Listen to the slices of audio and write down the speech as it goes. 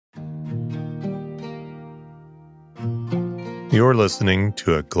You're listening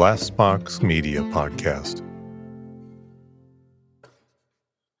to a Glassbox Media podcast.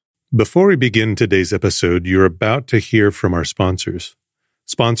 Before we begin today's episode, you're about to hear from our sponsors.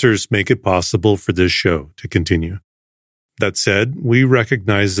 Sponsors make it possible for this show to continue. That said, we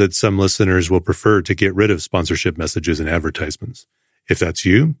recognize that some listeners will prefer to get rid of sponsorship messages and advertisements. If that's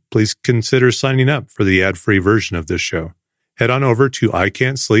you, please consider signing up for the ad-free version of this show. Head on over to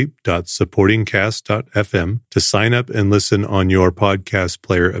ican'tsleep.supportingcast.fm to sign up and listen on your podcast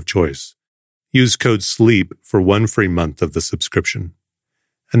player of choice. Use code SLEEP for 1 free month of the subscription.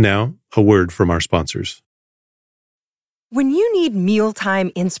 And now, a word from our sponsors. When you need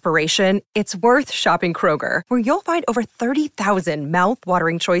mealtime inspiration, it's worth shopping Kroger, where you'll find over 30,000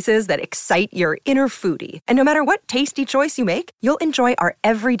 mouth-watering choices that excite your inner foodie. And no matter what tasty choice you make, you'll enjoy our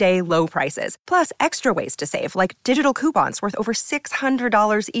everyday low prices, plus extra ways to save, like digital coupons worth over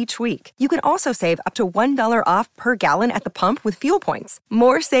 $600 each week. You can also save up to $1 off per gallon at the pump with fuel points.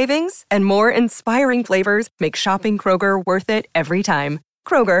 More savings and more inspiring flavors make shopping Kroger worth it every time.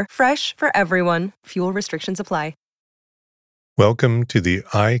 Kroger, fresh for everyone. Fuel restrictions apply. Welcome to the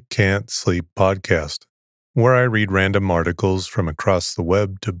I Can't Sleep podcast, where I read random articles from across the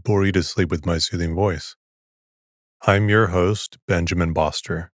web to bore you to sleep with my soothing voice. I'm your host, Benjamin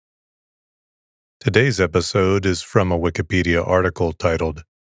Boster. Today's episode is from a Wikipedia article titled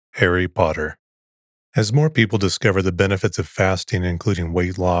Harry Potter. As more people discover the benefits of fasting, including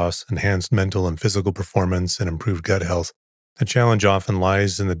weight loss, enhanced mental and physical performance, and improved gut health, the challenge often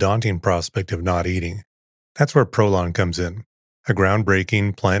lies in the daunting prospect of not eating. That's where Prolon comes in. A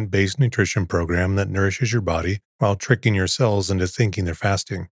groundbreaking plant-based nutrition program that nourishes your body while tricking your cells into thinking they're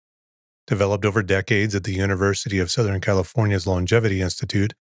fasting. Developed over decades at the University of Southern California's Longevity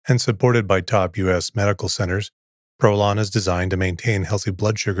Institute and supported by top U.S. medical centers, Prolon is designed to maintain healthy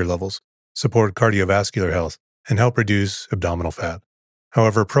blood sugar levels, support cardiovascular health, and help reduce abdominal fat.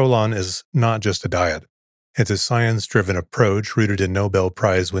 However, Prolon is not just a diet. It's a science-driven approach rooted in Nobel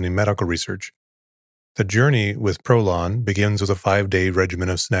Prize-winning medical research. The journey with Prolon begins with a 5-day regimen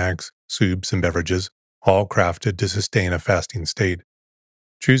of snacks, soups, and beverages, all crafted to sustain a fasting state.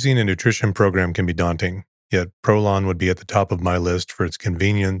 Choosing a nutrition program can be daunting, yet Prolon would be at the top of my list for its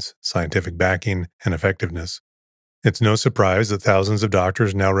convenience, scientific backing, and effectiveness. It's no surprise that thousands of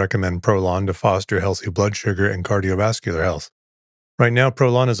doctors now recommend Prolon to foster healthy blood sugar and cardiovascular health. Right now,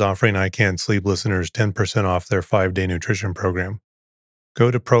 Prolon is offering I Can't Sleep listeners 10% off their 5-day nutrition program. Go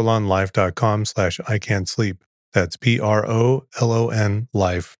to prolonlife.com/ican'tsleep. That's PROLON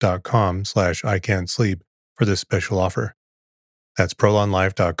life.com/ican'tsleep for this special offer. That's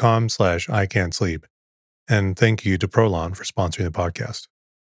prolonlife.com/ican'tsleep. And thank you to Prolon for sponsoring the podcast.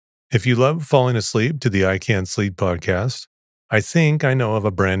 If you love falling asleep to the I Can't Sleep podcast, I think I know of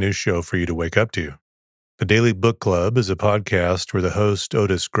a brand new show for you to wake up to. The Daily Book Club is a podcast where the host,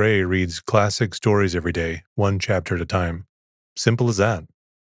 Otis Gray, reads classic stories every day, one chapter at a time. Simple as that.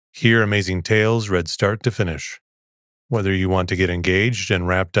 Hear amazing tales read start to finish. Whether you want to get engaged and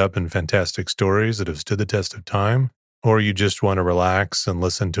wrapped up in fantastic stories that have stood the test of time, or you just want to relax and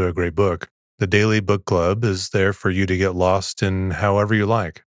listen to a great book, the Daily Book Club is there for you to get lost in however you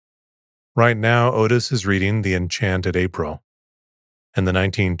like. Right now, Otis is reading The Enchanted April. In the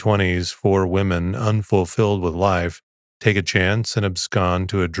 1920s, 4 women, unfulfilled with life, take a chance and abscond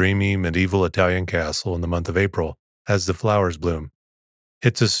to a dreamy medieval Italian castle in the month of April as the flowers bloom.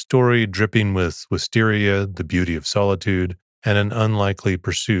 It's a story dripping with wisteria, the beauty of solitude, and an unlikely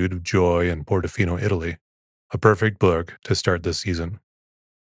pursuit of joy in Portofino, Italy. A perfect book to start this season.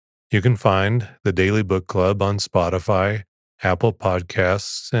 You can find the Daily Book Club on Spotify, Apple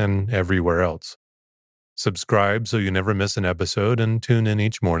Podcasts, and everywhere else. Subscribe so you never miss an episode and tune in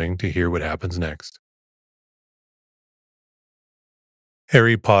each morning to hear what happens next.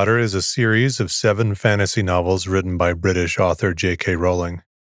 Harry Potter is a series of 7 fantasy novels written by British author J.K. Rowling.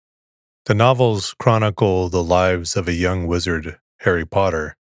 The novels chronicle the lives of a young wizard, Harry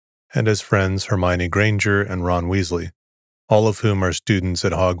Potter, and his friends Hermione Granger and Ron Weasley, all of whom are students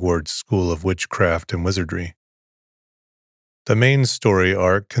at Hogwarts School of Witchcraft and Wizardry. The main story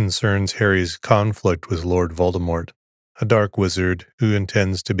arc concerns Harry's conflict with Lord Voldemort, a dark wizard who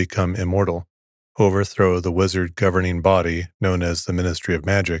intends to become immortal, overthrow the wizard governing body known as the Ministry of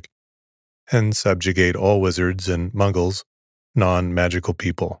Magic, and subjugate all wizards and muggles, non-magical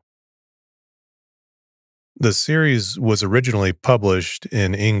people. The series was originally published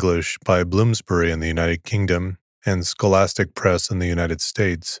in English by Bloomsbury in the United Kingdom and Scholastic Press in the United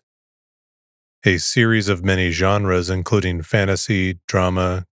States. A series of many genres including fantasy,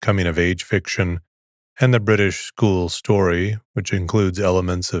 drama, coming-of-age fiction, and the British school story, which includes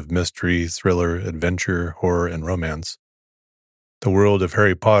elements of mystery, thriller, adventure, horror, and romance. The world of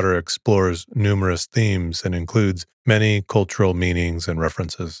Harry Potter explores numerous themes and includes many cultural meanings and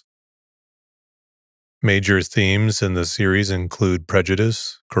references. Major themes in the series include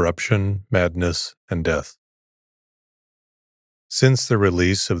prejudice, corruption, madness, and death. Since the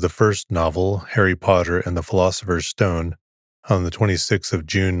release of the first novel, Harry Potter and the Philosopher's Stone, on the 26th of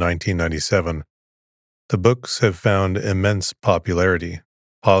June 1997, the books have found immense popularity,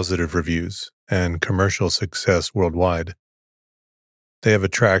 positive reviews, and commercial success worldwide. They have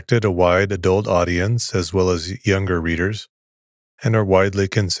attracted a wide adult audience as well as younger readers, and are widely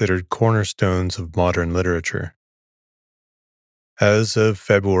considered cornerstones of modern literature. As of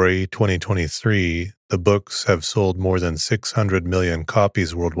February 2023, the books have sold more than 600 million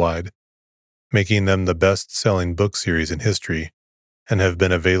copies worldwide, making them the best-selling book series in history, and have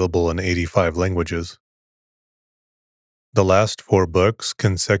been available in 85 languages. The last 4 books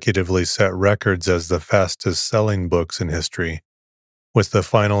consecutively set records as the fastest-selling books in history, with the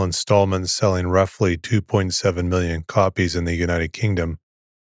final installment selling roughly 2.7 million copies in the United Kingdom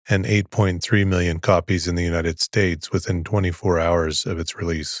and 8.3 million copies in the United States within 24 hours of its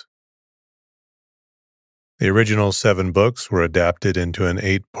release. The original 7 books were adapted into an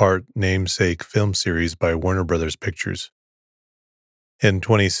 8-part namesake film series by Warner Bros. Pictures. In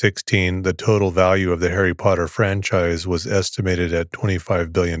 2016, the total value of the Harry Potter franchise was estimated at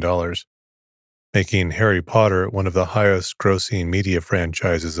 $25 billion, making Harry Potter one of the highest-grossing media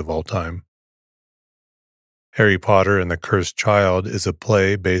franchises of all time. Harry Potter and the Cursed Child is a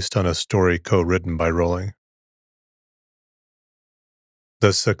play based on a story co-written by Rowling.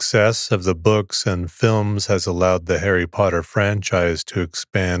 The success of the books and films has allowed the Harry Potter franchise to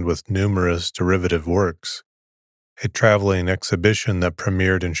expand with numerous derivative works. A traveling exhibition that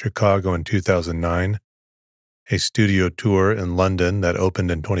premiered in Chicago in 2009, a studio tour in London that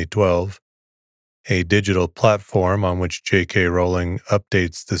opened in 2012, a digital platform on which J.K. Rowling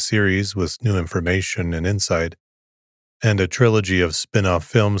updates the series with new information and insight, and a trilogy of spin-off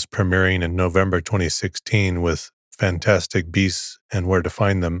films premiering in November 2016 with Fantastic Beasts and Where to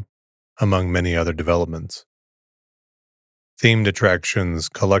Find Them, among many other developments. Themed attractions,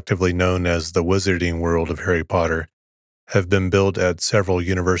 collectively known as the Wizarding World of Harry Potter, have been built at several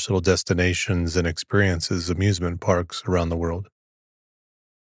Universal Destinations and Experiences amusement parks around the world.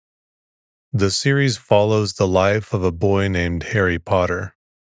 The series follows the life of a boy named Harry Potter.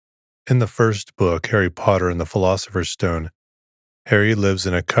 In the first book, Harry Potter and the Philosopher's Stone, Harry lives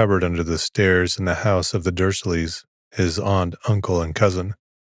in a cupboard under the stairs in the house of the Dursleys, his aunt, uncle, and cousin,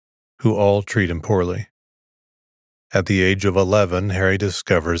 who all treat him poorly. At the age of 11, Harry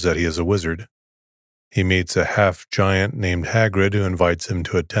discovers that he is a wizard. He meets a half-giant named Hagrid who invites him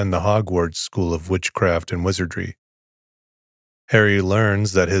to attend the Hogwarts School of Witchcraft and Wizardry. Harry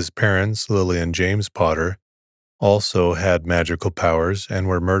learns that his parents, Lily and James Potter, also had magical powers and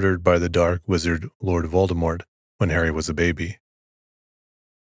were murdered by the dark wizard Lord Voldemort when Harry was a baby.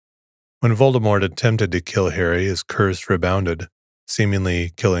 When Voldemort attempted to kill Harry, his curse rebounded,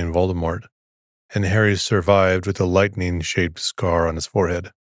 seemingly killing Voldemort, and Harry survived with a lightning-shaped scar on his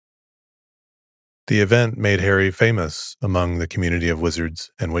forehead. The event made Harry famous among the community of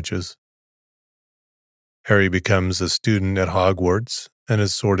wizards and witches. Harry becomes a student at Hogwarts and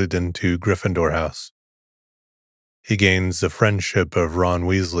is sorted into Gryffindor House. He gains the friendship of Ron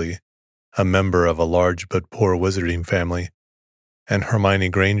Weasley, a member of a large but poor wizarding family, and Hermione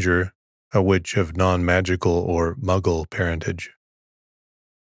Granger, a witch of non-magical or muggle parentage.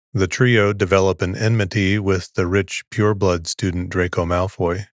 The trio develop an enmity with the rich pureblood student Draco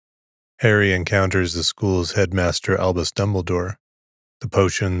Malfoy. Harry encounters the school's headmaster Albus Dumbledore, the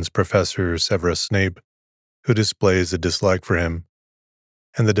potions professor Severus Snape, who displays a dislike for him,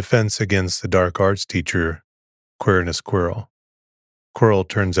 and the defense against the dark arts teacher Quirinus Quirrell. Quirrell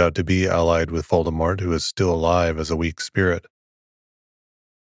turns out to be allied with Voldemort, who is still alive as a weak spirit.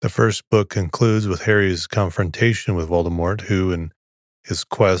 The first book concludes with Harry's confrontation with Voldemort, who, in his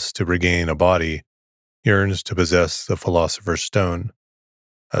quest to regain a body, yearns to possess the Philosopher's Stone,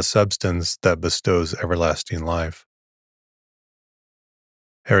 a substance that bestows everlasting life.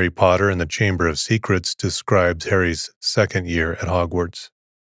 Harry Potter and the Chamber of Secrets describes Harry's second year at Hogwarts.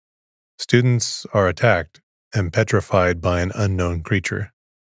 Students are attacked and petrified by an unknown creature.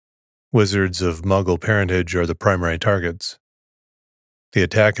 Wizards of Muggle parentage are the primary targets. The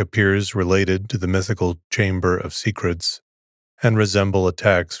attack appears related to the mythical Chamber of Secrets and resemble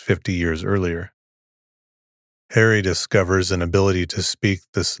attacks 50 years earlier. Harry discovers an ability to speak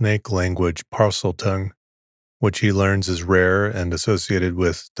the snake language Parseltongue, which he learns is rare and associated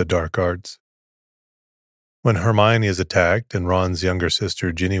with the dark arts. When Hermione is attacked and Ron's younger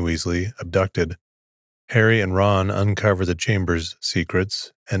sister Ginny Weasley abducted, Harry and Ron uncover the chamber's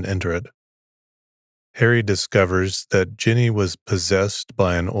secrets and enter it. Harry discovers that Ginny was possessed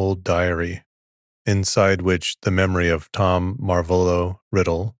by an old diary, inside which the memory of Tom Marvolo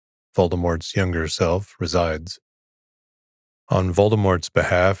Riddle, Voldemort's younger self, resides. On Voldemort's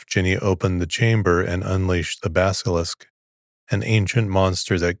behalf, Ginny opened the chamber and unleashed the Basilisk, an ancient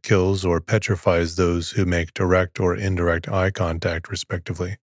monster that kills or petrifies those who make direct or indirect eye contact,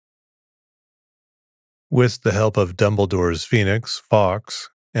 respectively. With the help of Dumbledore's Phoenix, Fawkes,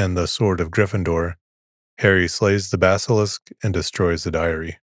 and the Sword of Gryffindor, Harry slays the Basilisk and destroys the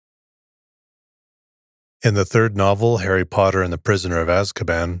diary. In the third novel, Harry Potter and the Prisoner of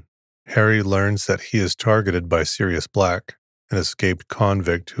Azkaban, Harry learns that he is targeted by Sirius Black, an escaped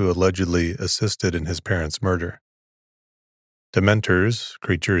convict who allegedly assisted in his parents' murder. Dementors,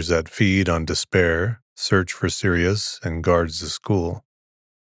 creatures that feed on despair, search for Sirius and guards the school.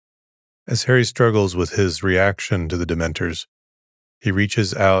 As Harry struggles with his reaction to the Dementors, he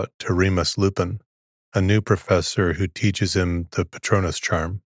reaches out to Remus Lupin, a new professor who teaches him the Patronus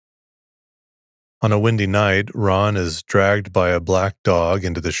charm. On a windy night, Ron is dragged by a black dog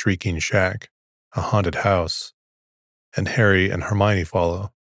into the Shrieking Shack, a haunted house, and Harry and Hermione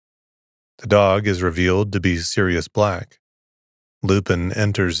follow. The dog is revealed to be Sirius Black. Lupin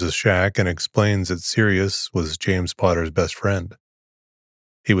enters the shack and explains that Sirius was James Potter's best friend.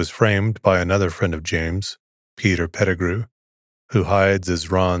 He was framed by another friend of James, Peter Pettigrew, who hides as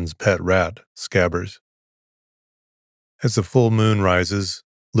Ron's pet rat, Scabbers. As the full moon rises,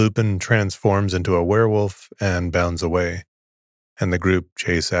 Lupin transforms into a werewolf and bounds away, and the group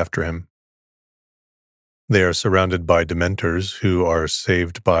chase after him. They are surrounded by Dementors who are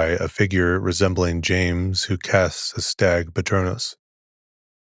saved by a figure resembling James who casts a stag Patronus.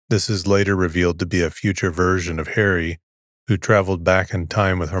 This is later revealed to be a future version of Harry who traveled back in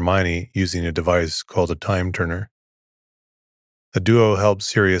time with Hermione using a device called a time turner. The duo helps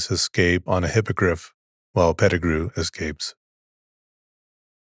Sirius escape on a hippogriff while Pettigrew escapes.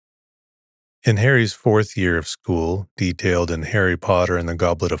 In Harry's fourth year of school, detailed in Harry Potter and the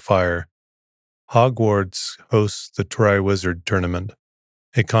Goblet of Fire, Hogwarts hosts the Triwizard Tournament,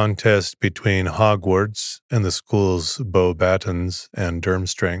 a contest between Hogwarts and the school's Beauxbatons and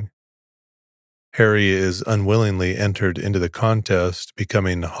Durmstrang. Harry is unwillingly entered into the contest,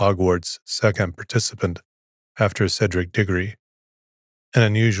 becoming Hogwarts' second participant after Cedric Diggory, an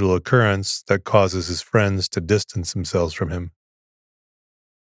unusual occurrence that causes his friends to distance themselves from him.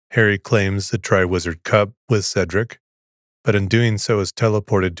 Harry claims the Triwizard Cup with Cedric, but in doing so is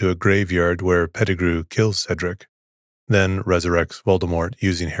teleported to a graveyard where Pettigrew kills Cedric, then resurrects Voldemort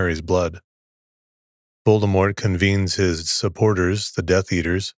using Harry's blood. Voldemort convenes his supporters, the Death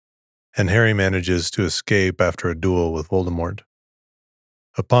Eaters, and Harry manages to escape after a duel with Voldemort.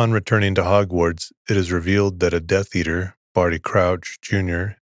 Upon returning to Hogwarts, it is revealed that a Death Eater, Barty Crouch,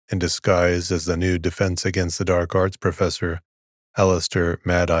 Jr., in disguise as the new Defense Against the Dark Arts professor, Alistair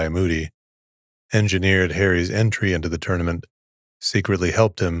Mad-Eye Moody, engineered Harry's entry into the tournament, secretly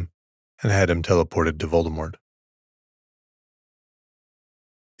helped him, and had him teleported to Voldemort.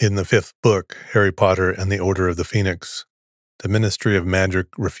 In the fifth book, Harry Potter and the Order of the Phoenix, the Ministry of Magic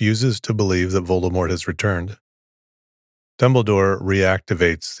refuses to believe that Voldemort has returned. Dumbledore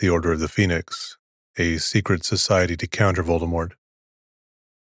reactivates the Order of the Phoenix, a secret society to counter Voldemort.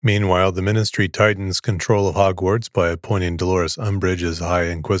 Meanwhile, the Ministry tightens control of Hogwarts by appointing Dolores Umbridge as High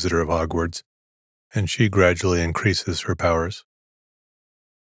Inquisitor of Hogwarts, and she gradually increases her powers.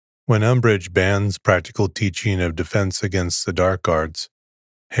 When Umbridge bans practical teaching of defense against the dark arts,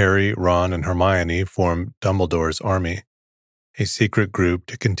 Harry, Ron, and Hermione form Dumbledore's Army, a secret group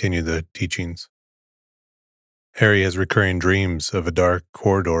to continue the teachings. Harry has recurring dreams of a dark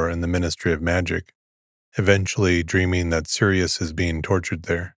corridor in the Ministry of Magic, eventually dreaming that Sirius is being tortured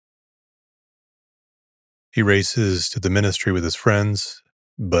there. He races to the Ministry with his friends,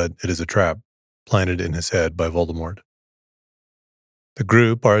 but it is a trap planted in his head by Voldemort. The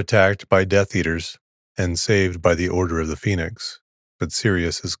group are attacked by Death Eaters and saved by the Order of the Phoenix, but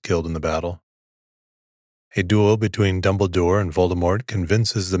Sirius is killed in the battle. A duel between Dumbledore and Voldemort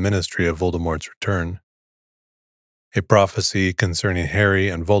convinces the Ministry of Voldemort's return. A prophecy concerning Harry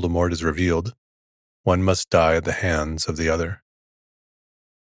and Voldemort is revealed. One must die at the hands of the other.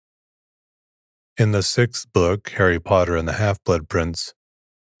 In the sixth book, Harry Potter and the Half-Blood Prince,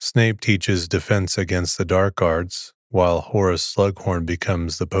 Snape teaches defense against the dark arts, while Horace Slughorn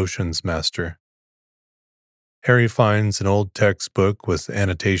becomes the potions master. Harry finds an old textbook with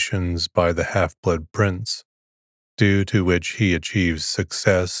annotations by the Half-Blood Prince, due to which he achieves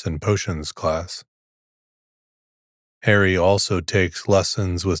success in potions class. Harry also takes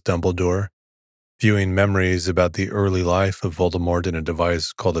lessons with Dumbledore, viewing memories about the early life of Voldemort in a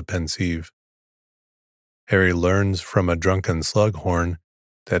device called a Pensieve. Harry learns from a drunken Slughorn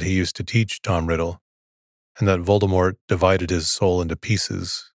that he used to teach Tom Riddle, and that Voldemort divided his soul into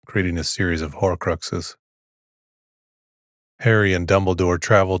pieces, creating a series of Horcruxes. Harry and Dumbledore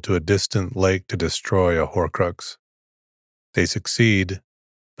travel to a distant lake to destroy a Horcrux. They succeed,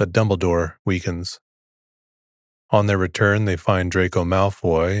 but Dumbledore weakens. On their return, they find Draco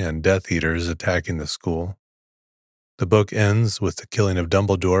Malfoy and Death Eaters attacking the school. The book ends with the killing of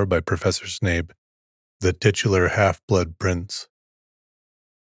Dumbledore by Professor Snape, the titular Half-Blood Prince.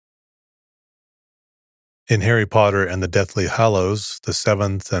 In Harry Potter and the Deathly Hallows, the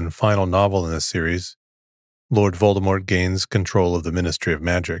seventh and final novel in this series, Lord Voldemort gains control of the Ministry of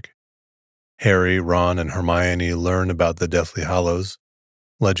Magic. Harry, Ron, and Hermione learn about the Deathly Hallows,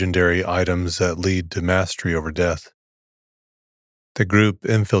 legendary items that lead to mastery over death. The group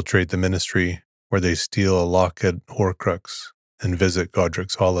infiltrate the Ministry, where they steal a locket Horcrux and visit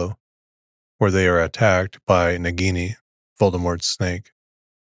Godric's Hollow, where they are attacked by Nagini, Voldemort's snake.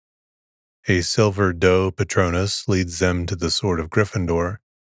 A silver doe Patronus leads them to the Sword of Gryffindor,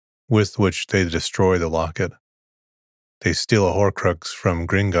 with which they destroy the locket. They steal a Horcrux from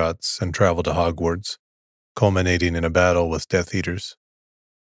Gringotts and travel to Hogwarts, culminating in a battle with Death Eaters.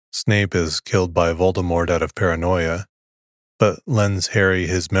 Snape is killed by Voldemort out of paranoia, but lends Harry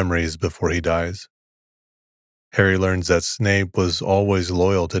his memories before he dies. Harry learns that Snape was always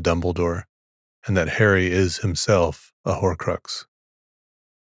loyal to Dumbledore, and that Harry is himself a Horcrux.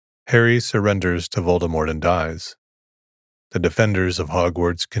 Harry surrenders to Voldemort and dies. The defenders of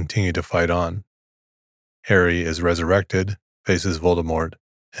Hogwarts continue to fight on. Harry is resurrected, faces Voldemort,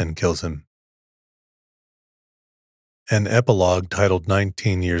 and kills him. An epilogue titled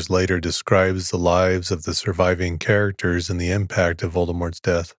 19 Years Later describes the lives of the surviving characters and the impact of Voldemort's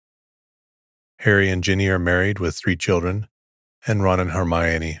death. Harry and Ginny are married with 3 children, and Ron and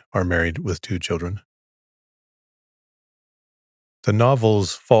Hermione are married with 2 children. The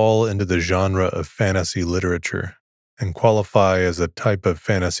novels fall into the genre of fantasy literature and qualify as a type of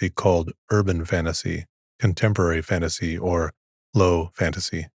fantasy called urban fantasy, contemporary fantasy, or low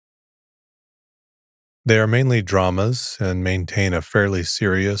fantasy. They are mainly dramas and maintain a fairly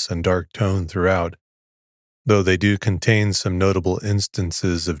serious and dark tone throughout, though they do contain some notable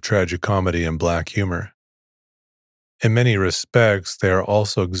instances of tragicomedy and black humor. In many respects, they are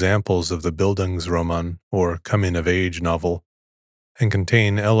also examples of the Bildungsroman, or coming-of-age novel, and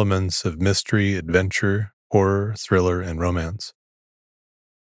contain elements of mystery, adventure, horror, thriller, and romance.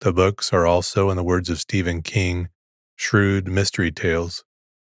 The books are also, in the words of Stephen King, shrewd mystery tales,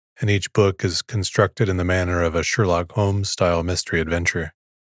 and each book is constructed in the manner of a Sherlock Holmes-style mystery adventure.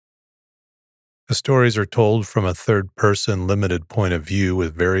 The stories are told from a third-person limited point of view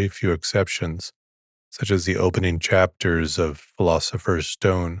with very few exceptions, such as the opening chapters of Philosopher's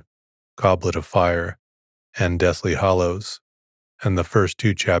Stone, Goblet of Fire, and Deathly Hallows, and the first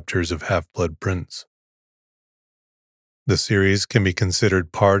 2 chapters of Half-Blood Prince. The series can be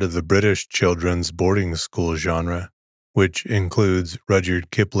considered part of the British children's boarding school genre, which includes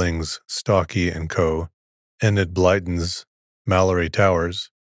Rudyard Kipling's Stocky and Co., Enid Blyton's Mallory Towers,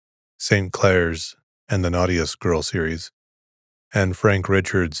 St. Clair's and the Naughtiest Girl series, and Frank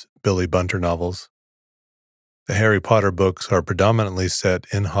Richards' Billy Bunter novels. The Harry Potter books are predominantly set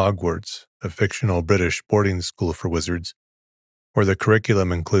in Hogwarts, a fictional British boarding school for wizards, where the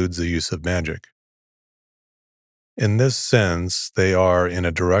curriculum includes the use of magic. In this sense, they are in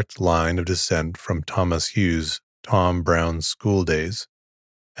a direct line of descent from Thomas Hughes' Tom Brown's School Days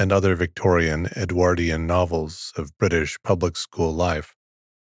and other Victorian Edwardian novels of British public school life,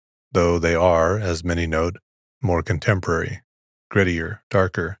 though they are, as many note, more contemporary, grittier,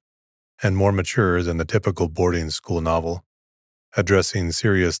 darker, and more mature than the typical boarding school novel, addressing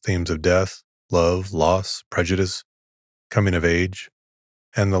serious themes of death, love, loss, prejudice, coming of age,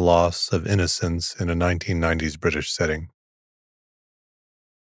 and the loss of innocence in a 1990s British setting.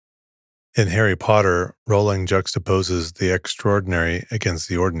 In Harry Potter, Rowling juxtaposes the extraordinary against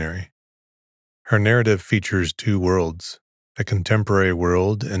the ordinary. Her narrative features 2 worlds, a contemporary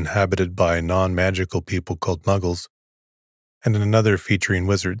world inhabited by non-magical people called Muggles, and another featuring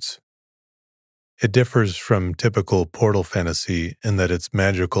wizards. It differs from typical portal fantasy in that its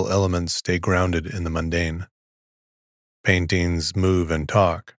magical elements stay grounded in the mundane. Paintings move and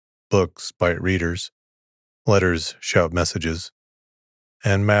talk, books bite readers, letters shout messages,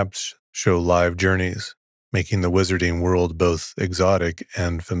 and maps show live journeys, making the wizarding world both exotic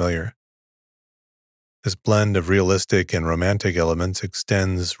and familiar. This blend of realistic and romantic elements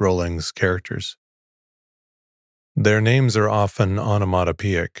extends Rowling's characters. Their names are often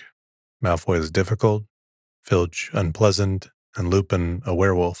onomatopoeic, Malfoy is difficult, Filch unpleasant, and Lupin a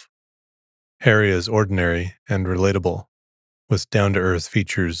werewolf. Harry is ordinary and relatable, with down-to-earth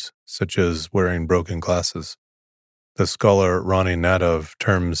features such as wearing broken glasses. The scholar Ronnie Nadov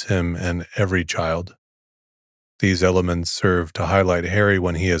terms him an every child. These elements serve to highlight Harry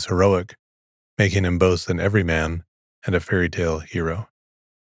when he is heroic, making him both an everyman and a fairy tale hero.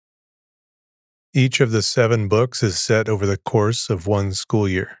 Each of the 7 books is set over the course of one school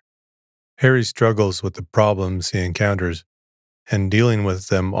year. Harry struggles with the problems he encounters, and dealing with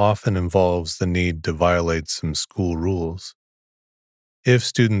them often involves the need to violate some school rules. If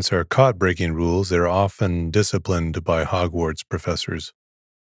students are caught breaking rules, they are often disciplined by Hogwarts professors.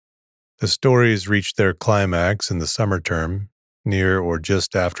 The stories reach their climax in the summer term, near or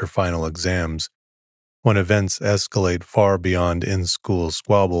just after final exams, when events escalate far beyond in-school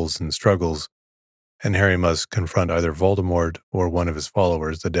squabbles and struggles, and Harry must confront either Voldemort or one of his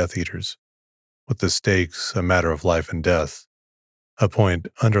followers, the Death Eaters, with the stakes a matter of life and death, a point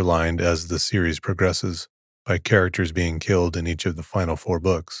underlined as the series progresses by characters being killed in each of the final 4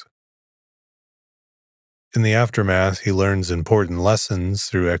 books. In the aftermath, he learns important lessons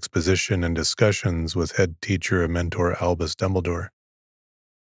through exposition and discussions with head teacher and mentor Albus Dumbledore.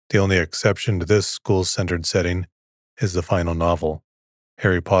 The only exception to this school-centered setting is the final novel,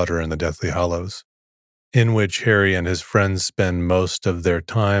 Harry Potter and the Deathly Hallows, in which Harry and his friends spend most of their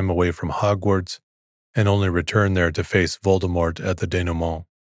time away from Hogwarts and only return there to face Voldemort at the denouement.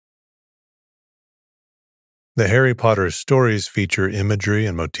 The Harry Potter stories feature imagery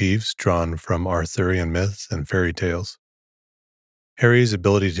and motifs drawn from Arthurian myths and fairy tales. Harry's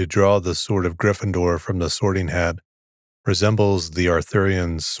ability to draw the sword of Gryffindor from the Sorting Hat resembles the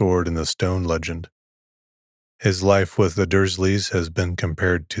Arthurian sword in the Stone legend. His life with the Dursleys has been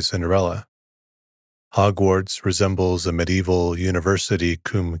compared to Cinderella. Hogwarts resembles a medieval university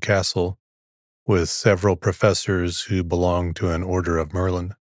cum castle, with several professors who belong to an order of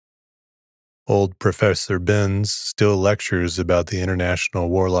Merlin. Old Professor Binns still lectures about the International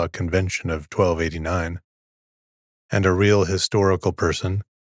Warlock Convention of 1289, and a real historical person,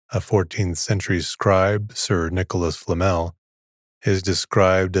 a 14th century scribe, Sir Nicholas Flamel, is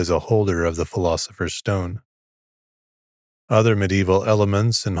described as a holder of the Philosopher's Stone. Other medieval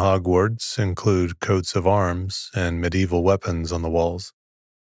elements in Hogwarts include coats of arms and medieval weapons on the walls,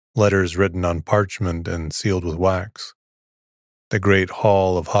 letters written on parchment and sealed with wax. The Great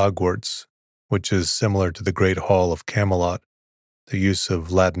Hall of Hogwarts, which is similar to the Great Hall of Camelot, the use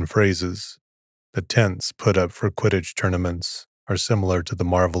of Latin phrases, the tents put up for Quidditch tournaments are similar to the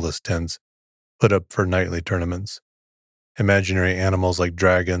marvelous tents put up for knightly tournaments. Imaginary animals like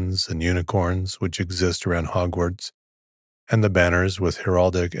dragons and unicorns, which exist around Hogwarts, and the banners with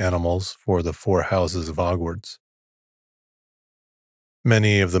heraldic animals for the 4 houses of Hogwarts.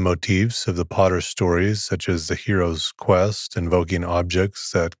 Many of the motifs of the Potter stories, such as the hero's quest invoking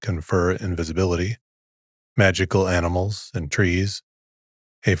objects that confer invisibility, magical animals and trees,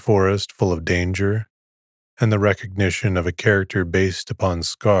 a forest full of danger, and the recognition of a character based upon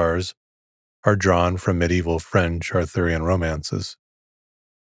scars, are drawn from medieval French Arthurian romances.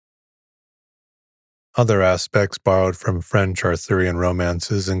 Other aspects borrowed from French Arthurian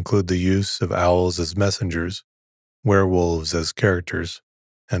romances include the use of owls as messengers, werewolves as characters,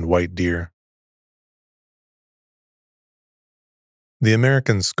 and white deer. The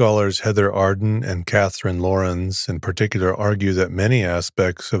American scholars Heather Arden and Catherine Lawrence in particular argue that many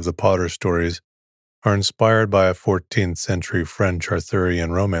aspects of the Potter stories are inspired by a 14th century French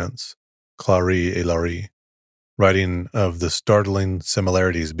Arthurian romance, Clary et Larry, writing of the startling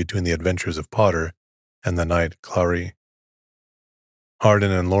similarities between the adventures of Potter and the knight Clary.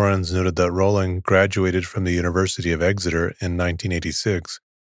 Arden and Lawrence noted that Rowling graduated from the University of Exeter in 1986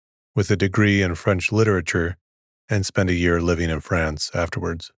 with a degree in French literature and spent a year living in France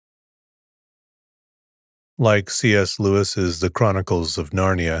afterwards. Like C.S. Lewis's The Chronicles of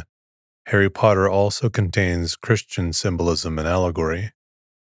Narnia, Harry Potter also contains Christian symbolism and allegory.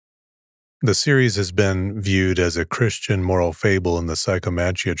 The series has been viewed as a Christian moral fable in the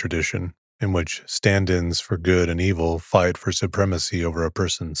psychomagia tradition, in which stand-ins for good and evil fight for supremacy over a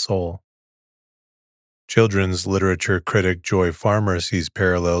person's soul. Children's literature critic Joy Farmer sees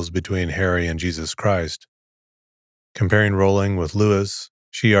parallels between Harry and Jesus Christ. Comparing Rowling with Lewis,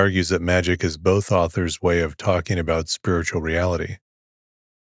 she argues that magic is both authors' way of talking about spiritual reality.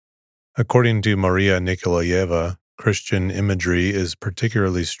 According to Maria Nikolaeva, Christian imagery is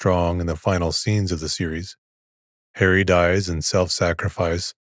particularly strong in the final scenes of the series. Harry dies in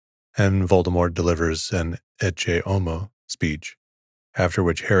self-sacrifice, and Voldemort delivers an Ecce Homo speech, after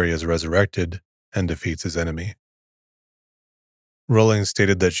which Harry is resurrected and defeats his enemy. Rowling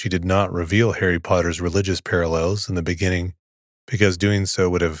stated that she did not reveal Harry Potter's religious parallels in the beginning because doing so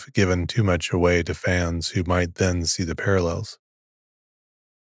would have given too much away to fans who might then see the parallels.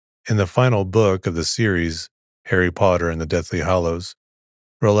 In the final book of the series, Harry Potter and the Deathly Hallows,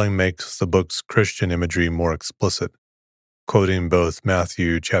 Rowling makes the book's Christian imagery more explicit, quoting both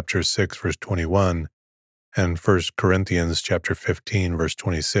Matthew chapter 6 verse 21 and 1 Corinthians chapter 15 verse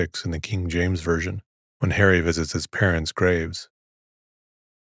 26 in the King James Version, when Harry visits his parents' graves.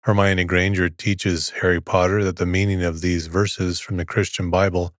 Hermione Granger teaches Harry Potter that the meaning of these verses from the Christian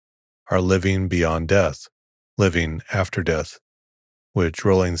Bible are living beyond death, living after death, which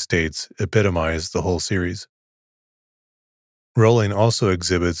Rowling states epitomize the whole series. Rowling also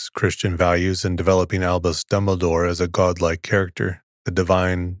exhibits Christian values in developing Albus Dumbledore as a godlike character, the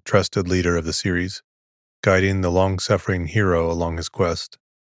divine, trusted leader of the series, guiding the long-suffering hero along his quest.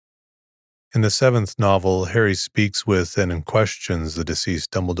 In the 7th novel, Harry speaks with and questions the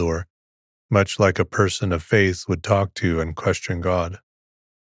deceased Dumbledore, much like a person of faith would talk to and question God.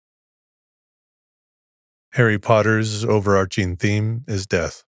 Harry Potter's overarching theme is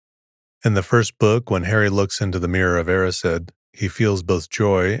death. In the first book, when Harry looks into the mirror of Erised, he feels both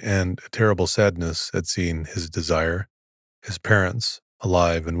joy and a terrible sadness at seeing his desire, his parents,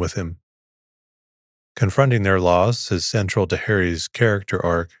 alive and with him. Confronting their loss is central to Harry's character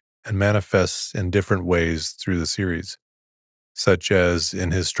arc and manifests in different ways through the series, such as in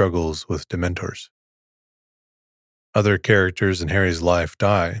his struggles with Dementors. Other characters in Harry's life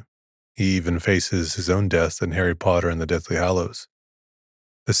die. He even faces his own death in Harry Potter and the Deathly Hallows.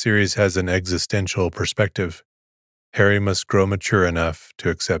 The series has an existential perspective. Harry must grow mature enough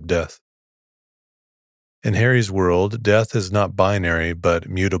to accept death. In Harry's world, death is not binary but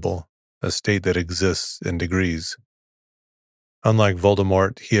mutable, a state that exists in degrees. Unlike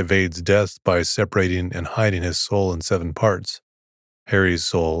Voldemort, he evades death by separating and hiding his soul in 7 parts. Harry's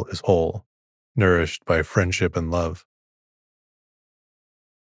soul is whole, nourished by friendship and love.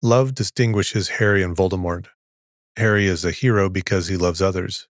 Love distinguishes Harry and Voldemort. Harry is a hero because he loves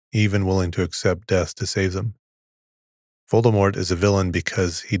others, even willing to accept death to save them. Voldemort is a villain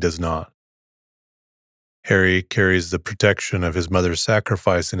because he does not. Harry carries the protection of his mother's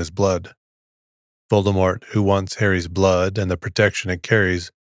sacrifice in his blood. Voldemort, who wants Harry's blood and the protection it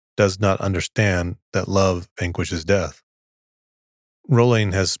carries, does not understand that love vanquishes death.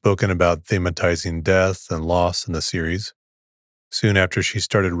 Rowling has spoken about thematizing death and loss in the series. Soon after she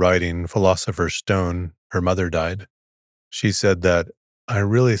started writing Philosopher's Stone, her mother died. She said that, "I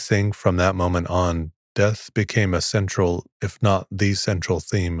really think from that moment on, death became a central, if not the central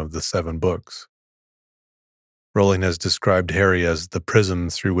theme of the 7 books." Rowling has described Harry as the prism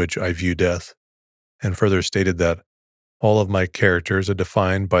through which I view death, and further stated that all of my characters are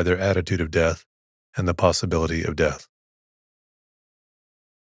defined by their attitude of death and the possibility of death.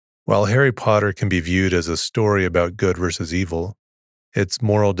 While Harry Potter can be viewed as a story about good versus evil, its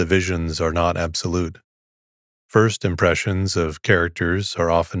moral divisions are not absolute. First impressions of characters are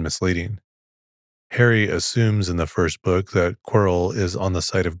often misleading. Harry assumes in the first book that Quirrell is on the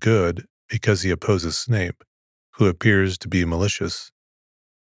side of good because he opposes Snape, who appears to be malicious.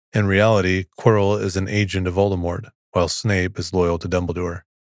 In reality, Quirrell is an agent of Voldemort, while Snape is loyal to Dumbledore.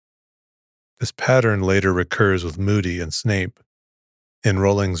 This pattern later recurs with Moody and Snape. In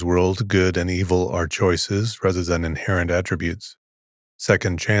Rowling's world, good and evil are choices rather than inherent attributes.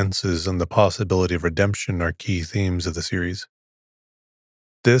 Second chances and the possibility of redemption are key themes of the series.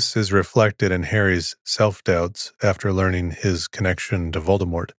 This is reflected in Harry's self-doubts after learning his connection to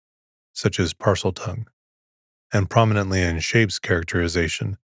Voldemort, such as Parseltongue, and prominently in Shape's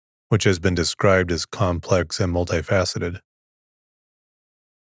characterization, which has been described as complex and multifaceted.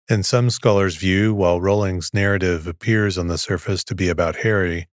 In some scholars' view, while Rowling's narrative appears on the surface to be about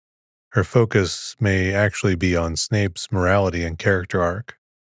Harry, her focus may actually be on Snape's morality and character arc.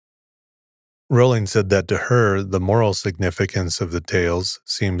 Rowling said that to her, the moral significance of the tales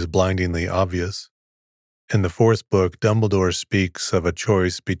seems blindingly obvious. In the 4th book, Dumbledore speaks of a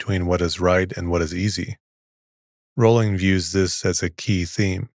choice between what is right and what is easy. Rowling views this as a key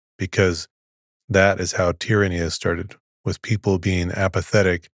theme, because that is how tyranny has started, with people being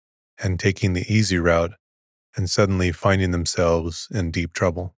apathetic and taking the easy route and suddenly finding themselves in deep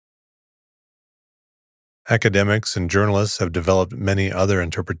trouble. Academics and journalists have developed many other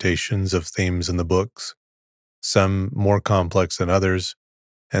interpretations of themes in the books, some more complex than others,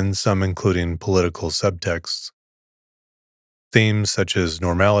 and some including political subtexts. Themes such as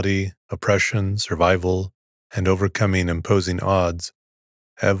normality, oppression, survival, and overcoming imposing odds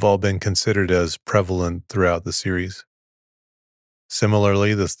have all been considered as prevalent throughout the series.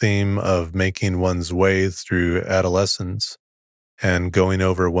 Similarly, the theme of making one's way through adolescence and going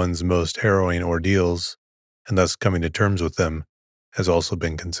over one's most harrowing ordeals, and thus coming to terms with them, has also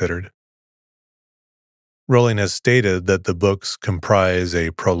been considered. Rowling has stated that the books comprise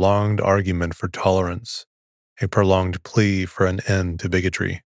a prolonged argument for tolerance, a prolonged plea for an end to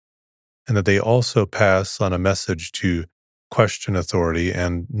bigotry, and that they also pass on a message to question authority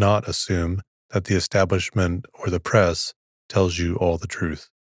and not assume that the establishment or the press tells you all the truth.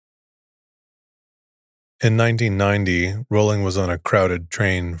 In 1990, Rowling was on a crowded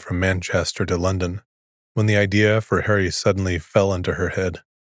train from Manchester to London when the idea for Harry suddenly fell into her head.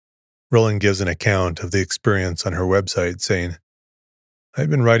 Rowling gives an account of the experience on her website, saying, "I had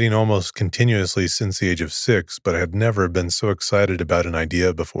been writing almost continuously since the age of 6, but I had never been so excited about an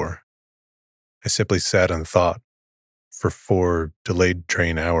idea before. I simply sat and thought for 4 delayed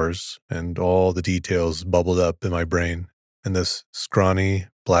train hours, and all the details bubbled up in my brain, and this scrawny,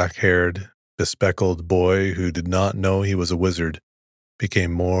 black-haired, bespectacled boy who did not know he was a wizard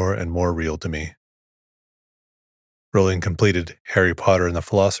became more and more real to me." Rowling completed Harry Potter and the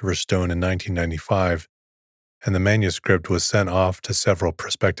Philosopher's Stone in 1995, and the manuscript was sent off to several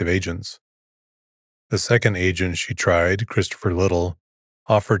prospective agents. The second agent she tried, Christopher Little,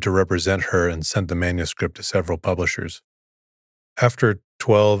 offered to represent her and sent the manuscript to several publishers. After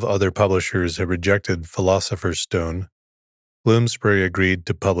 12 other publishers had rejected Philosopher's Stone, Bloomsbury agreed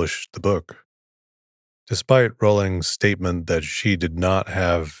to publish the book. Despite Rowling's statement that she did not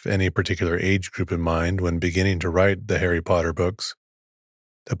have any particular age group in mind when beginning to write the Harry Potter books,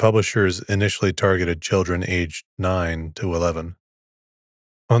 the publishers initially targeted children aged 9 to 11.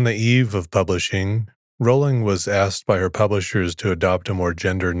 On the eve of publishing, Rowling was asked by her publishers to adopt a more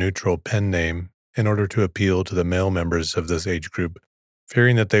gender-neutral pen name in order to appeal to the male members of this age group,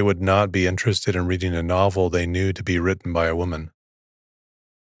 fearing that they would not be interested in reading a novel they knew to be written by a woman.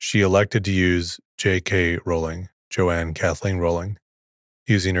 She elected to use J.K. Rowling, Joanne Kathleen Rowling,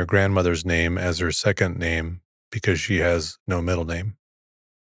 using her grandmother's name as her second name because she has no middle name.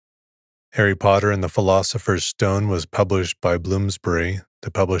 Harry Potter and the Philosopher's Stone was published by Bloomsbury,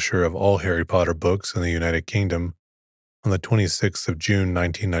 the publisher of all Harry Potter books in the United Kingdom, on the 26th of June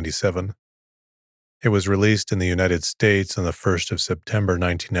 1997. It was released in the United States on the 1st of September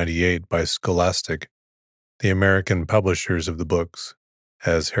 1998 by Scholastic, the American publishers of the books,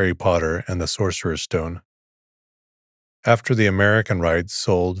 as Harry Potter and the Sorcerer's Stone. After the American rights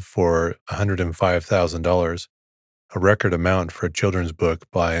sold for $105,000, a record amount for a children's book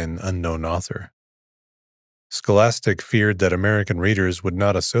by an unknown author. Scholastic feared that American readers would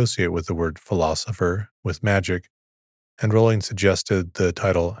not associate with the word philosopher with magic, and Rowling suggested the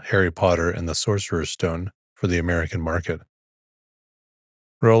title Harry Potter and the Sorcerer's Stone for the American market.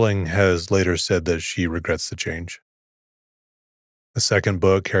 Rowling has later said that she regrets the change. The second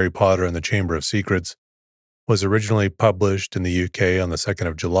book, Harry Potter and the Chamber of Secrets, was originally published in the UK on the 2nd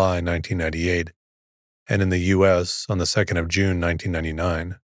of July 1998, and in the US on the 2nd of June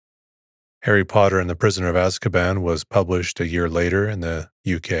 1999. Harry Potter and the Prisoner of Azkaban was published a year later in the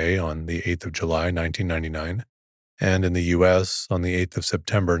UK on the 8th of July 1999, and in the US on the 8th of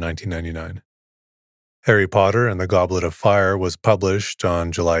September 1999. Harry Potter and the Goblet of Fire was published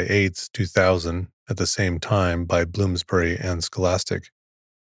on July 8, 2000, at the same time by Bloomsbury and Scholastic.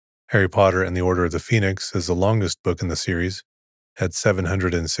 Harry Potter and the Order of the Phoenix is the longest book in the series, at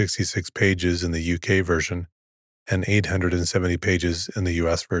 766 pages in the UK version and 870 pages in the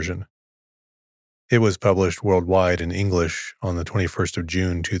US version. It was published worldwide in English on the 21st of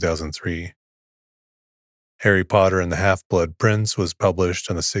June 2003. Harry Potter and the Half-Blood Prince was published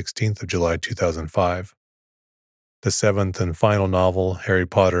on the 16th of July 2005. The seventh and final novel, Harry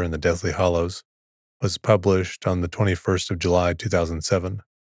Potter and the Deathly Hallows, was published on the 21st of July 2007.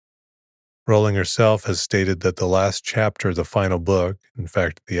 Rowling herself has stated that the last chapter of the final book, in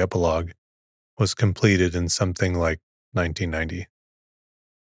fact the epilogue, was completed in something like 1990.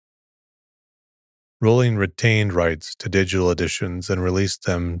 Rowling retained rights to digital editions and released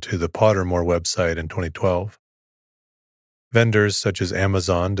them to the Pottermore website in 2012. Vendors such as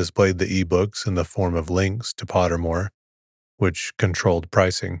Amazon displayed the ebooks in the form of links to Pottermore, which controlled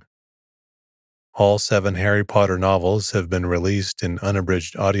pricing. All 7 Harry Potter novels have been released in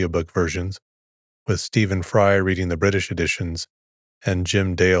unabridged audiobook versions, with Stephen Fry reading the British editions and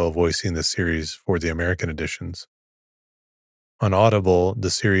Jim Dale voicing the series for the American editions. On Audible, the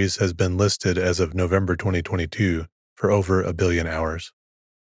series has been listed as of November 2022 for over 1 billion hours.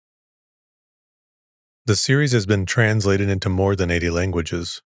 The series has been translated into more than 80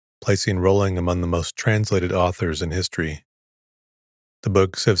 languages, placing Rowling among the most translated authors in history. The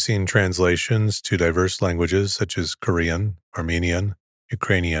books have seen translations to diverse languages such as Korean, Armenian,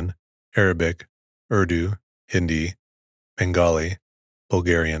 Ukrainian, Arabic, Urdu, Hindi, Bengali,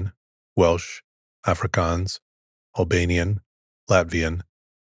 Bulgarian, Welsh, Afrikaans, Albanian, Latvian,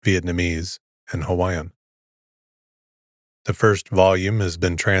 Vietnamese, and Hawaiian. The first volume has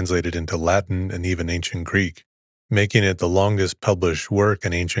been translated into Latin and even ancient Greek, making it the longest published work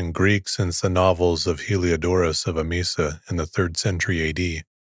in ancient Greek since the novels of Heliodorus of Emesa in the 3rd century AD.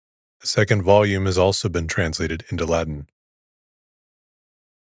 The second volume has also been translated into Latin.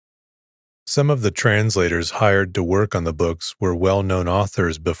 Some of the translators hired to work on the books were well-known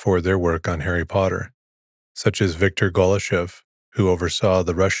authors before their work on Harry Potter, such as Viktor Golashev, who oversaw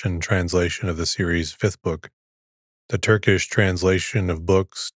the Russian translation of the series' 5th book. The Turkish translation of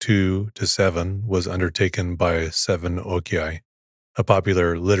books 2 to 7 was undertaken by Seven Okyay, a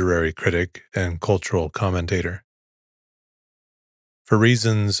popular literary critic and cultural commentator. For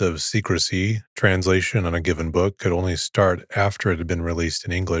reasons of secrecy, translation on a given book could only start after it had been released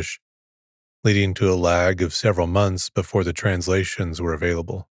in English, leading to a lag of several months before the translations were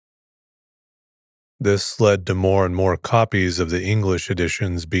available. This led to more and more copies of the English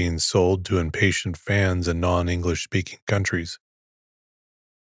editions being sold to impatient fans in non-English speaking countries.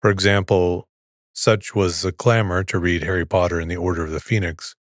 For example, such was the clamor to read Harry Potter and the Order of the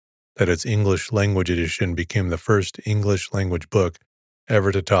Phoenix that its English language edition became the first English language book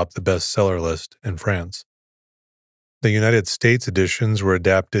ever to top the bestseller list in France. The United States editions were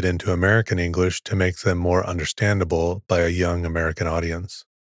adapted into American English to make them more understandable by a young American audience.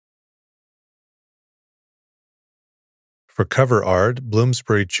 For cover art,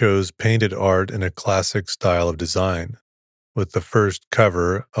 Bloomsbury chose painted art in a classic style of design, with the first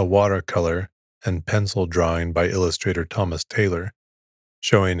cover a watercolor and pencil drawing by illustrator Thomas Taylor,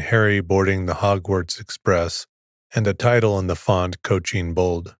 showing Harry boarding the Hogwarts Express and a title in the font Coaching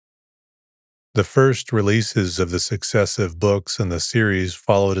Bold. The first releases of the successive books in the series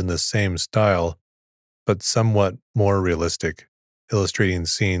followed in the same style, but somewhat more realistic, illustrating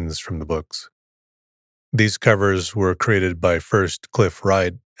scenes from the books. These covers were created by first Cliff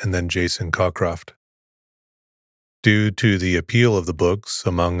Wright and then Jason Cockcroft. Due to the appeal of the books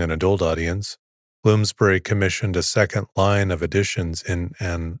among an adult audience, Bloomsbury commissioned a second line of editions in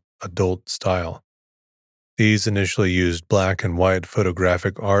an adult style. These initially used black and white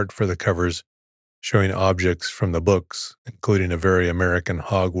photographic art for the covers, showing objects from the books, including a very American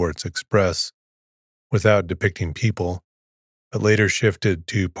Hogwarts Express, without depicting people, but later shifted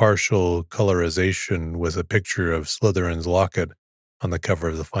to partial colorization with a picture of Slytherin's locket on the cover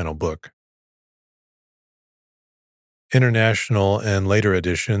of the final book. International and later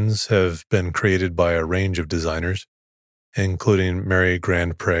editions have been created by a range of designers, including Mary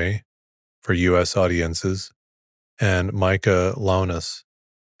Grandpré for U.S. audiences and Mika Launas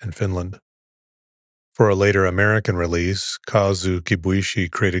in Finland. For a later American release, Kazu Kibuishi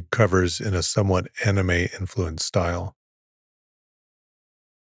created covers in a somewhat anime-influenced style.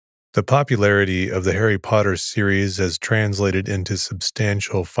 The popularity of the Harry Potter series has translated into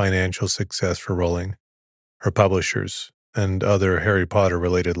substantial financial success for Rowling, her publishers, and other Harry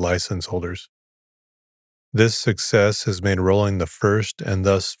Potter-related license holders. This success has made Rowling the first and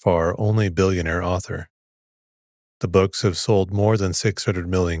thus far only billionaire author. The books have sold more than 600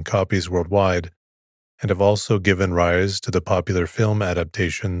 million copies worldwide and have also given rise to the popular film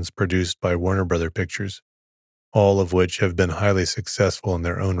adaptations produced by Warner Bros. Pictures, all of which have been highly successful in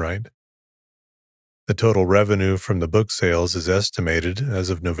their own right. The total revenue from the book sales is estimated, as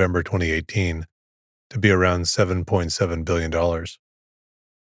of November 2018, to be around $7.7 billion.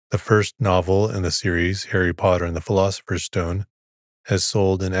 The first novel in the series, Harry Potter and the Philosopher's Stone, has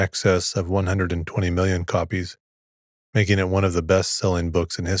sold in excess of 120 million copies, making it one of the best-selling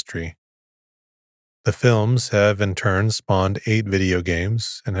books in history. The films have in turn spawned 8 video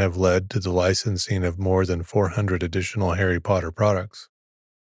games and have led to the licensing of more than 400 additional Harry Potter products.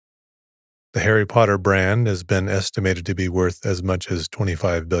 The Harry Potter brand has been estimated to be worth as much as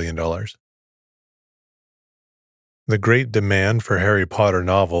 $25 billion. The great demand for Harry Potter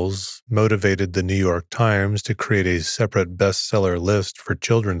novels motivated the New York Times to create a separate bestseller list for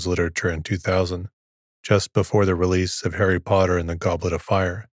children's literature in 2000, just before the release of Harry Potter and the Goblet of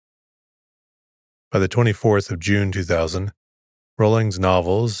Fire. By the 24th of June 2000, Rowling's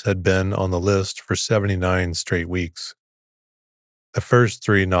novels had been on the list for 79 straight weeks. The first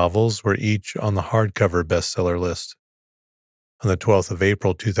 3 novels were each on the hardcover bestseller list. On the 12th of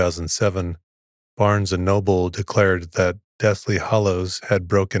April 2007, Barnes & Noble declared that Deathly Hallows had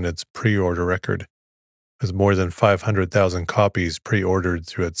broken its pre-order record, with more than 500,000 copies pre-ordered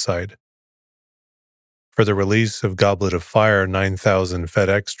through its site. For the release of Goblet of Fire, 9,000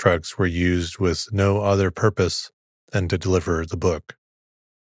 FedEx trucks were used with no other purpose than to deliver the book.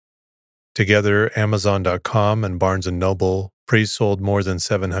 Together, Amazon.com and Barnes & Noble pre-sold more than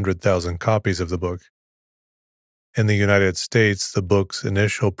 700,000 copies of the book. In the United States, the book's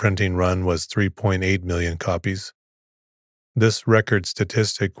initial printing run was 3.8 million copies. This record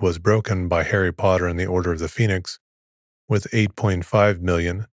statistic was broken by Harry Potter and the Order of the Phoenix, with 8.5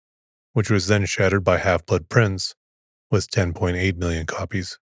 million, which was then shattered by Half-Blood Prince, with 10.8 million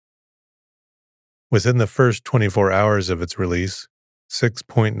copies. Within the first 24 hours of its release,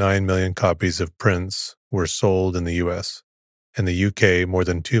 6.9 million copies of Prince were sold in the US. In the UK, more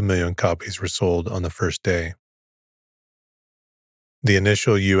than 2 million copies were sold on the first day. The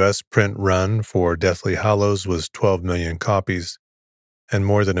initial US print run for Deathly Hallows was 12 million copies, and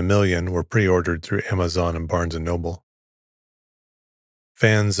more than 1 million were pre-ordered through Amazon and Barnes & Noble.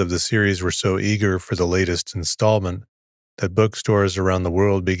 Fans of the series were so eager for the latest installment that bookstores around the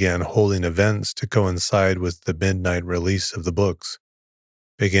world began holding events to coincide with the midnight release of the books,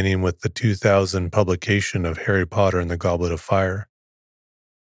 beginning with the 2000 publication of Harry Potter and the Goblet of Fire.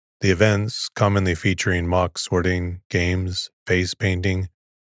 The events, commonly featuring mock sorting, games, face painting,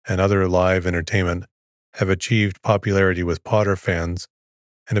 and other live entertainment, have achieved popularity with Potter fans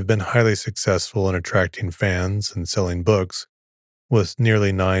and have been highly successful in attracting fans and selling books, with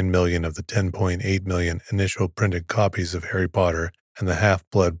nearly 9 million of the 10.8 million initial printed copies of Harry Potter and the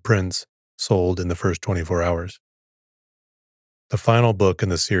Half-Blood Prince sold in the first 24 hours. The final book in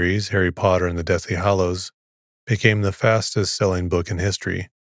the series, Harry Potter and the Deathly Hallows, became the fastest-selling book in history,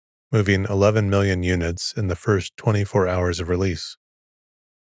 moving 11 million units in the first 24 hours of release.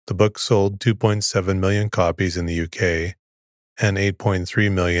 The book sold 2.7 million copies in the UK and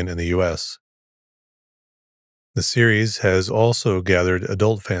 8.3 million in the US. The series has also gathered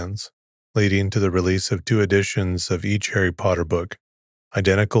adult fans, leading to the release of 2 editions of each Harry Potter book,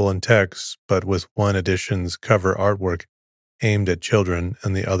 identical in text but with one edition's cover artwork aimed at children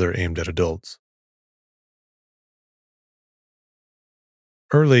and the other aimed at adults.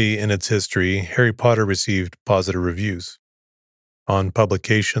 Early in its history, Harry Potter received positive reviews. On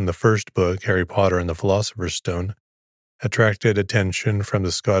publication, the first book, Harry Potter and the Philosopher's Stone, attracted attention from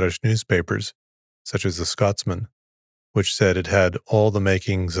the Scottish newspapers, such as The Scotsman, which said it had all the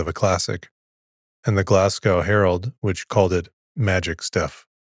makings of a classic, and the Glasgow Herald, which called it magic stuff.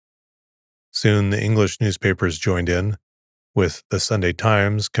 Soon the English newspapers joined in, with the Sunday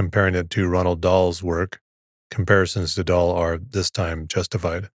Times comparing it to Roald Dahl's work. Comparisons to Dahl are, this time,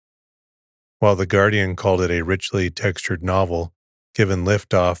 justified. While The Guardian called it a richly textured novel, given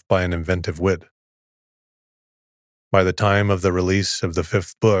liftoff by an inventive wit. By the time of the release of the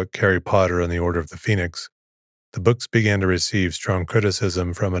 5th book, Harry Potter and the Order of the Phoenix, the books began to receive strong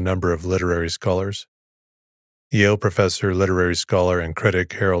criticism from a number of literary scholars. Yale professor, literary scholar, and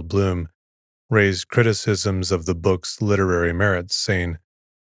critic Harold Bloom raised criticisms of the book's literary merits, saying,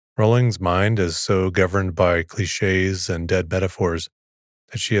 "Rowling's mind is so governed by cliches and dead metaphors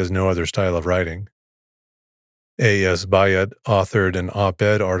that she has no other style of writing." A.S. Byatt authored an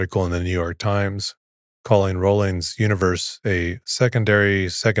op-ed article in the New York Times, calling Rowling's universe a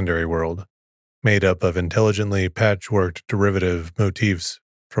secondary world, made up of intelligently patchworked derivative motifs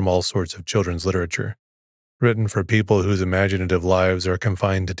from all sorts of children's literature, written for people whose imaginative lives are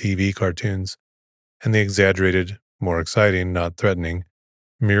confined to TV cartoons and the exaggerated, more exciting, not threatening,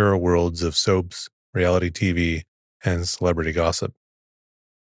 mirror worlds of soaps, reality TV, and celebrity gossip.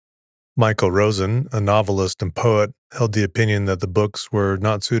 Michael Rosen, a novelist and poet, held the opinion that the books were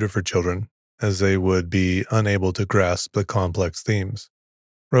not suited for children, as they would be unable to grasp the complex themes.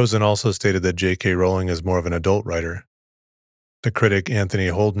 Rosen also stated that J.K. Rowling is more of an adult writer. The critic Anthony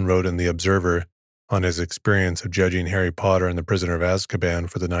Holden wrote in The Observer on his experience of judging Harry Potter and the Prisoner of Azkaban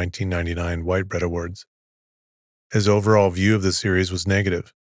for the 1999 Whitebread Awards. His overall view of the series was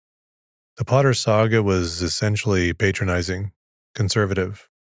negative. The Potter saga was essentially patronizing, conservative,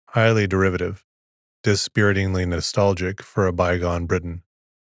 highly derivative, dispiritingly nostalgic for a bygone Britain.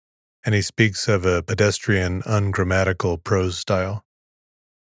 And he speaks of a pedestrian, ungrammatical prose style.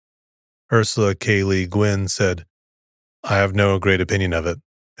 Ursula K. Le Guin said, "I have no great opinion of it.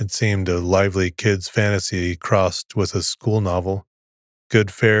 It seemed a lively kid's fantasy crossed with a school novel,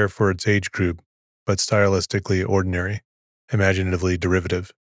 good fare for its age group, but stylistically ordinary, imaginatively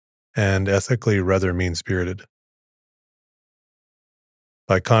derivative, and ethically rather mean-spirited."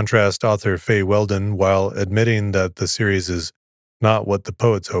 By contrast, author Faye Weldon, while admitting that the series is not what the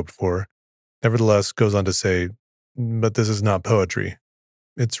poets hoped for, nevertheless goes on to say, "But this is not poetry.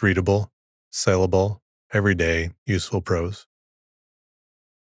 It's readable, sellable, everyday, useful prose."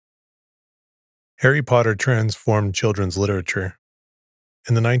 Harry Potter transformed children's literature.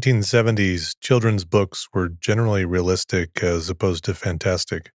 In the 1970s, children's books were generally realistic as opposed to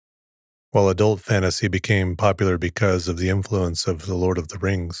fantastic. while adult fantasy became popular because of the influence of The Lord of the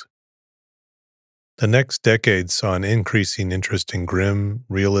Rings. The next decade saw an increasing interest in grim,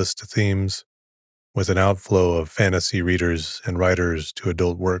 realist themes, with an outflow of fantasy readers and writers to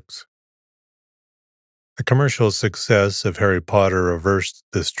adult works. The commercial success of Harry Potter reversed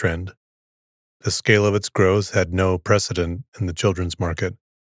this trend. The scale of its growth had no precedent in the children's market.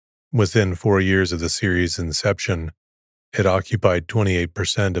 Within 4 years of the series' inception, it occupied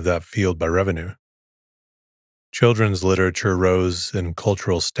 28% of that field by revenue. Children's literature rose in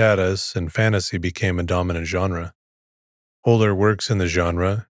cultural status, and fantasy became a dominant genre. Older works in the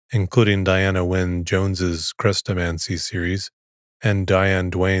genre, including Diana Wynne Jones's Crestomancy series and Diane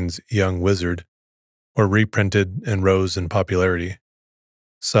Duane's Young Wizard, were reprinted and rose in popularity.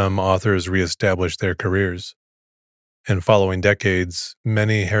 Some authors reestablished their careers. In following decades,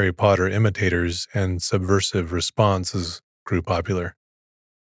 many Harry Potter imitators and subversive responses grew popular.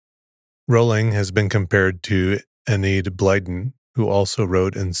 Rowling has been compared to Enid Blyton, who also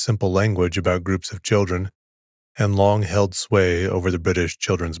wrote in simple language about groups of children and long held sway over the British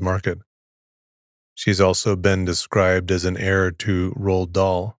children's market. She's also been described as an heir to Roald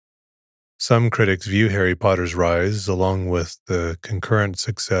Dahl. Some critics view Harry Potter's rise, along with the concurrent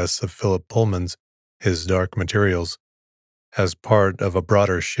success of Philip Pullman's His Dark Materials, as part of a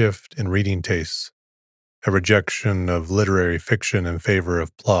broader shift in reading tastes, a rejection of literary fiction in favor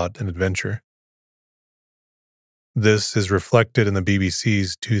of plot and adventure. This is reflected in the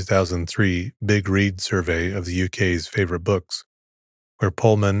BBC's 2003 Big Read survey of the UK's favourite books, where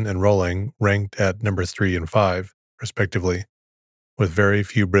Pullman and Rowling ranked at number 3 and 5, respectively, with very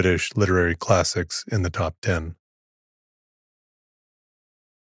few British literary classics in the top 10.